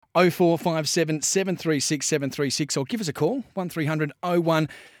0457 736 736 or give us a call, 1300 01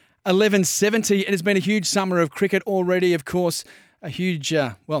 1170. It has been a huge summer of cricket already, of course. A huge,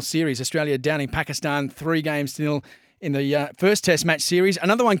 series. Australia down in Pakistan, 3-0 in the first Test match series.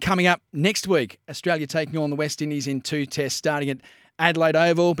 Another one coming up next week. Australia taking on the West Indies in 2 tests, starting at Adelaide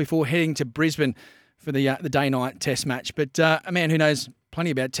Oval before heading to Brisbane for the day-night Test match. But a man who knows plenty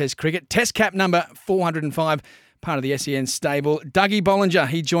about Test cricket, Test cap number 405, part of the SEN stable, Dougie Bollinger.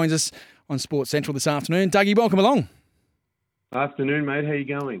 He joins us on Sports Central this afternoon. Dougie, welcome along. Afternoon, mate. How you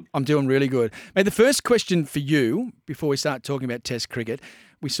going? I'm doing really good. Mate, the first question for you, before we start talking about Test cricket,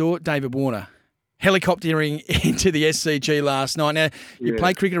 we saw David Warner helicoptering into the SCG last night. Now, you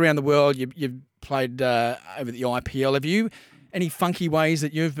play cricket around the world. You've played over the IPL. Have you any funky ways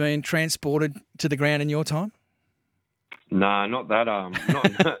that you've been transported to the ground in your time? Nah, not that.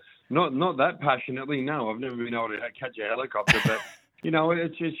 Not that passionately. No, I've never been able to catch a helicopter, but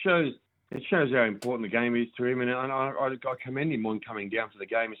it shows how important the game is to him, and I commend him on coming down for the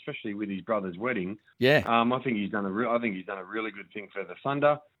game, especially with his brother's wedding. Yeah, I think he's done a really good thing for the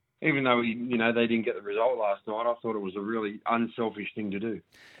Thunder. Even though they didn't get the result last night, I thought it was a really unselfish thing to do.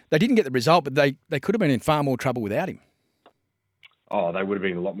 They didn't get the result, but they could have been in far more trouble without him. Oh, they would have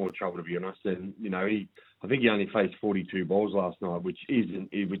been in a lot more trouble, to be honest. And I think he only faced 42 balls last night, which isn't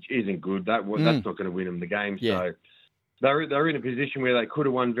good. That's not going to win them the game. Yeah. So they're in a position where they could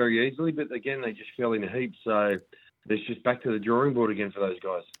have won very easily, but again, they just fell in a heap. So it's just back to the drawing board again for those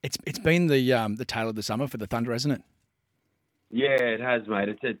guys. It's been the tale of the summer for the Thunder, hasn't it? Yeah, it has, mate.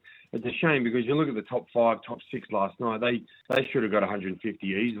 It's a shame because you look at the top 5, top 6 last night. They should have got 150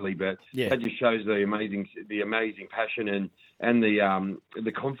 easily, but that just shows the amazing passion and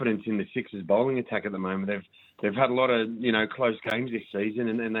the confidence in the Sixers bowling attack at the moment. They've had a lot of close games this season,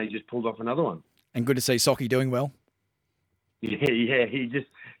 and they just pulled off another one. And good to see Socky doing well. Yeah, he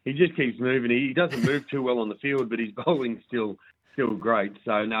just keeps moving. He doesn't move too well on the field, but his bowling's still great.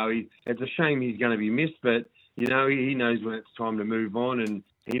 So no, it's a shame he's going to be missed, but he knows when it's time to move on, and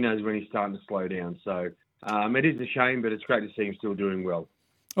he knows when he's starting to slow down. So it is a shame, but it's great to see him still doing well.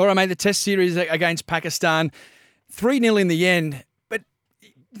 All right, mate. The Test series against Pakistan, 3-0 in the end, but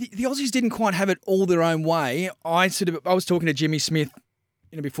the Aussies didn't quite have it all their own way. I was talking to Jimmy Smith,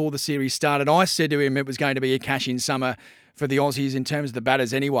 before the series started. I said to him it was going to be a cash-in summer for the Aussies in terms of the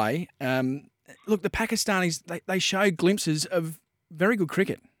batters anyway. Look, the Pakistanis, they showed glimpses of very good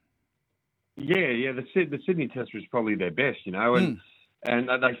cricket. Yeah. The Sydney Test was probably their best, and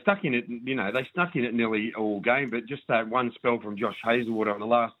they stuck in it. They snuck in it nearly all game, but just that one spell from Josh Hazlewood on the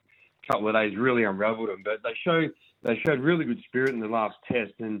last couple of days really unravelled them. But they showed really good spirit in the last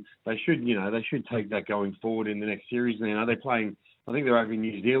Test, and they should take that going forward in the next series. Now they're playing. I think they're over in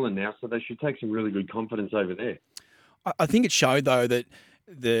New Zealand now, so they should take some really good confidence over there. I think it showed though that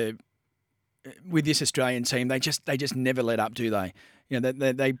with this Australian team, they just never let up, do they?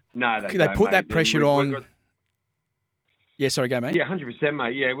 They put that pressure on. Yeah, sorry, go, mate. Yeah, 100%,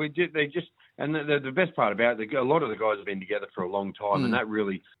 mate. Yeah, the best part about it, a lot of the guys have been together for a long time, and that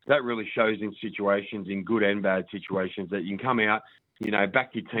really shows in situations, in good and bad situations, that you can come out, back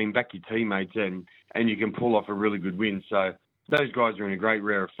your team, back your teammates, and you can pull off a really good win. So those guys are in a great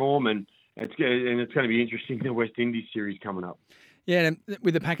rare form, and it's going to be interesting, the West Indies series coming up. Yeah, and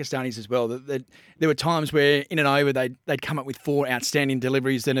with the Pakistanis as well, there were times where in and over they'd come up with 4 outstanding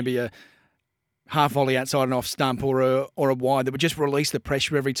deliveries, then it'd be a half volley outside and off stump or a wide that would just release the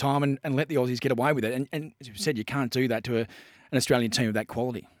pressure every time and let the Aussies get away with it. And as you said, you can't do that to an Australian team of that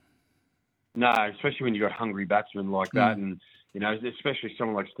quality. No, especially when you've got hungry batsmen like that, and especially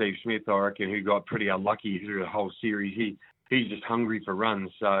someone like Steve Smith, I reckon, who got pretty unlucky through the whole series. He's just hungry for runs,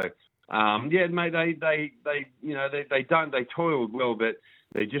 so. Mate, they toiled well, but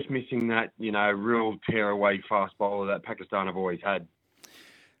they're just missing that, real tear-away fast bowler that Pakistan have always had.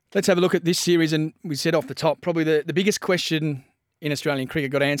 Let's have a look at this series, and we said off the top, probably the biggest question in Australian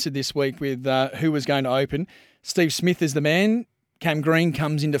cricket got answered this week with who was going to open. Steve Smith is the man. Cam Green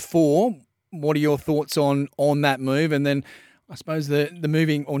comes into 4. What are your thoughts on that move? And then I suppose the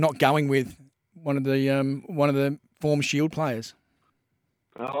moving or not going with one of the former Shield players.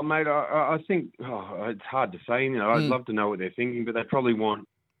 Oh, mate, I think it's hard to say. I'd love to know what they're thinking, but they probably want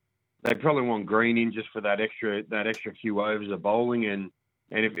Green in just for that extra few overs of bowling, and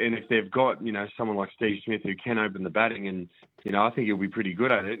if they've got someone like Steve Smith who can open the batting, and I think he'll be pretty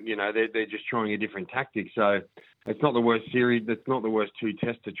good at it. They're just trying a different tactic, so it's not the worst series. It's not the worst 2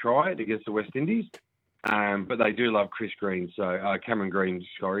 tests to try it against the West Indies, but they do love Cameron Green,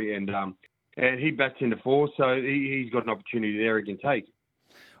 sorry, and he bats into 4, so he's got an opportunity there he can take.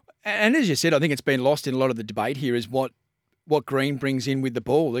 And as you said, I think it's been lost in a lot of the debate here is what what Green brings in with the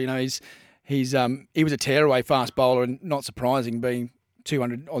ball. You know, he was a tearaway fast bowler, and not surprising, being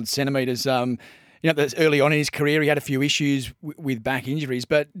 200 odd centimetres. Early on in his career, he had a few issues with back injuries,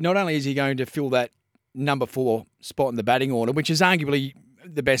 but not only is he going to fill that number 4 spot in the batting order, which is arguably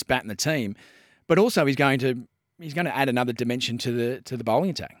the best bat in the team, but also he's going to add another dimension to the bowling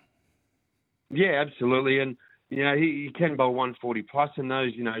attack. Yeah, absolutely. And, he can bowl 140 plus, and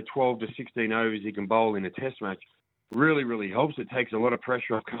those, 12 to 16 overs he can bowl in a test match really, really helps. It takes a lot of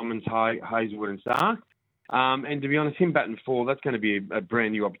pressure off Cummins, Hazelwood and Stark. And to be honest, him batting 4, that's going to be a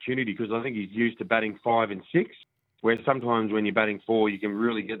brand new opportunity, because I think he's used to batting 5 and 6, where sometimes when you're batting 4, you can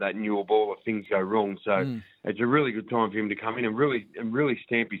really get that newer ball if things go wrong. So it's a really good time for him to come in and really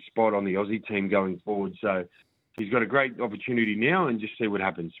stamp his spot on the Aussie team going forward. So he's got a great opportunity now, and just see what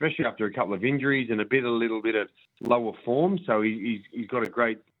happens, especially after a couple of injuries and a little bit of lower form. So he's got a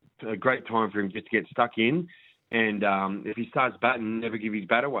great time for him just to get stuck in. And if he starts batting, never give his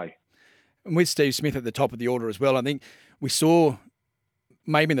bat away. And with Steve Smith at the top of the order as well, I think we saw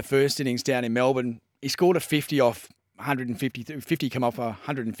maybe in the first innings down in Melbourne, he scored a 50 off 50 come off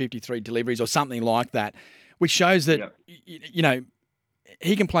 153 deliveries or something like that, which shows that,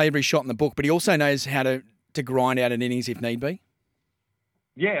 he can play every shot in the book, but he also knows how to grind out an innings if need be.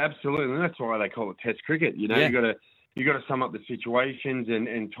 Yeah, absolutely. And that's why they call it Test cricket. You got to sum up the situations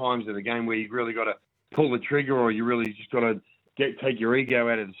and times of the game where you've really got to pull the trigger, or you really just got to take your ego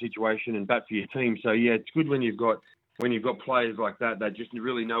out of the situation and bat for your team. So yeah, it's good when you've got players like that just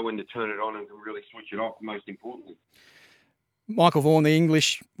really know when to turn it on and can really switch it off. Most importantly, Michael Vaughan,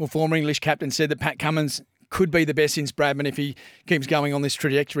 the former English captain, said that Pat Cummins could be the best since Bradman if he keeps going on this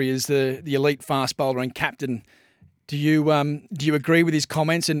trajectory as the elite fast bowler and captain. Do you agree with his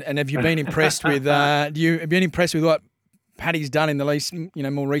comments, and have you been impressed with have you been impressed with what Paddy's done in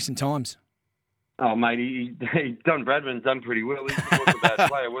the more recent times? Oh, mate, Don Bradman's done pretty well. He wasn't a bad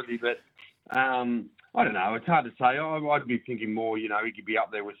player, was he? But I don't know. It's hard to say. I'd be thinking more, he could be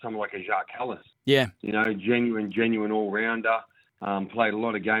up there with someone like a Jacques Callis. Yeah. Genuine all-rounder, played a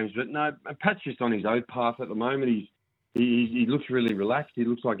lot of games. But no, Pat's just on his own path at the moment. He looks really relaxed. He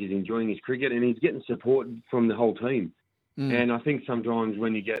looks like he's enjoying his cricket, and he's getting support from the whole team. And I think sometimes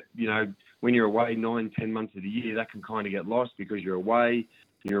when you get, when you're away 9-10 months of the year, that can kind of get lost because you're away.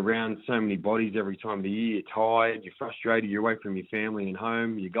 You're around so many bodies every time of the year. You're tired. You're frustrated. You're away from your family and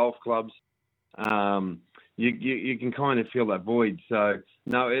home, your golf clubs. You can kind of feel that void. So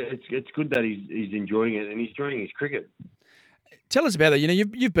no, it's good that he's enjoying it and he's enjoying his cricket. Tell us about that.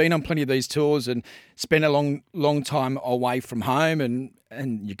 You've been on plenty of these tours and spent a long time away from home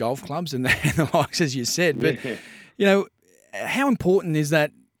and your golf clubs and the likes, as you said. But how important is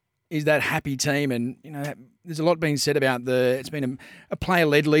that happy team? And there's a lot being said about it's been a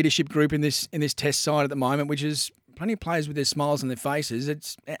player-led leadership group in this Test side at the moment, which is plenty of players with their smiles on their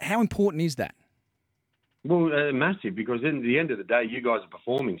faces. How important is that? Well, massive, because at the end of the day, you guys are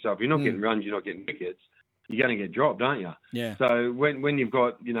performing. So if you're not getting runs, you're not getting wickets, you're going to get dropped, aren't you? Yeah. So when you've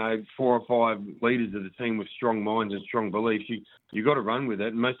got 4 or 5 leaders of the team with strong minds and strong beliefs, you got to run with it.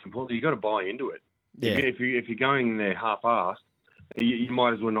 And most importantly, you got to buy into it. Yeah. If you're going in there half-assed, you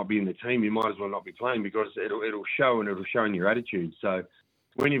might as well not be in the team. You might as well not be playing, because it'll show, and it'll show in your attitude. So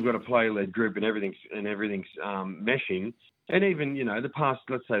when you've got a player-led group and everything's meshing, and even the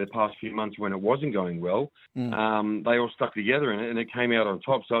past few months when it wasn't going well, they all stuck together and it came out on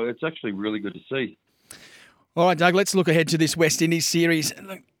top. So it's actually really good to see. All right, Doug, let's look ahead to this West Indies series.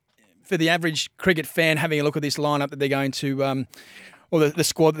 For the average cricket fan, having a look at this lineup that they're going to, or the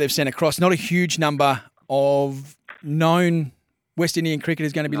squad that they've sent across, not a huge number of known West Indian cricket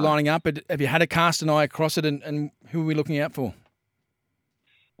is going to be lining up, but have you had a cast an eye across it, and who are we looking out for?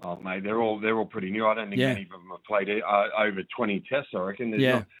 Oh, mate, they're all pretty new. I don't think any of them have played over 20 tests, I reckon.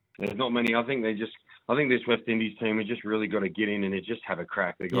 There's not many. I think this West Indies team has just really got to get in and just have a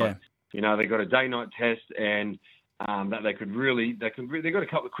crack. They got they got a day-night test, and that they've got a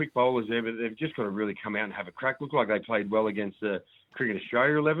couple of quick bowlers there, but they've just got to really come out and have a crack. Look like they played well against the Cricket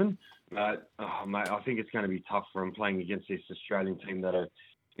Australia 11. But, mate, I think it's going to be tough for them playing against this Australian team that are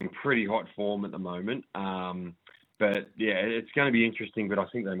in pretty hot form at the moment. But, yeah, it's going to be interesting, but I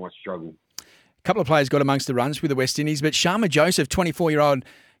think they might struggle. A couple of players got amongst the runs with the West Indies, but Sharma Joseph, 24-year-old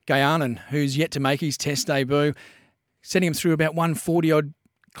Guyanan, who's yet to make his Test debut, sending him through about 140-odd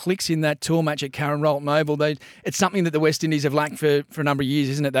clicks in that tour match at Karen Rolton Oval. It's something that the West Indies have lacked for a number of years,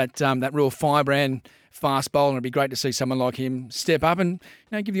 isn't it? That real firebrand fast bowler, and it'd be great to see someone like him step up and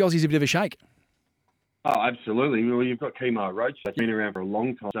give the Aussies a bit of a shake. Oh, absolutely. Well, you've got Kemar Roach that's been around for a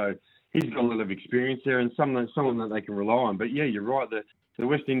long time, so he's got a little of experience there and someone that they can rely on. But yeah, you're right. The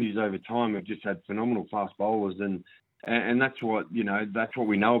West Indies over time have just had phenomenal fast bowlers, and And that's what we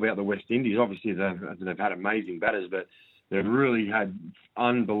know about the West Indies. Obviously, they've had amazing batters, but they've really had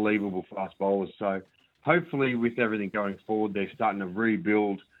unbelievable fast bowlers. So hopefully, with everything going forward, they're starting to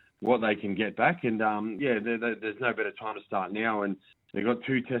rebuild what they can get back. And there's no better time to start now. And they've got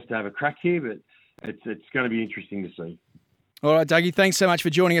 2 tests to have a crack here, but it's going to be interesting to see. All right, Dougie, thanks so much for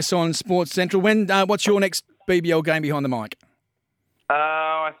joining us on Sports Central. What's your next BBL game behind the mic?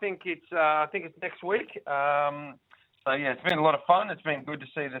 I think it's next week. So yeah, it's been a lot of fun. It's been good to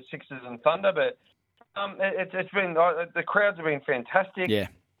see the Sixers and Thunder, but it's been the crowds have been fantastic. Yeah.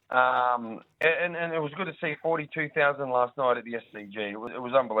 And it was good to see 42,000 last night at the SCG. It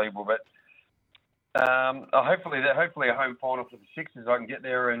was unbelievable. But hopefully a home final for the Sixers. I can get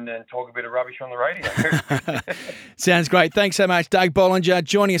there and talk a bit of rubbish on the radio. Sounds great. Thanks so much, Doug Bollinger,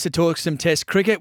 joining us to talk some Test cricket.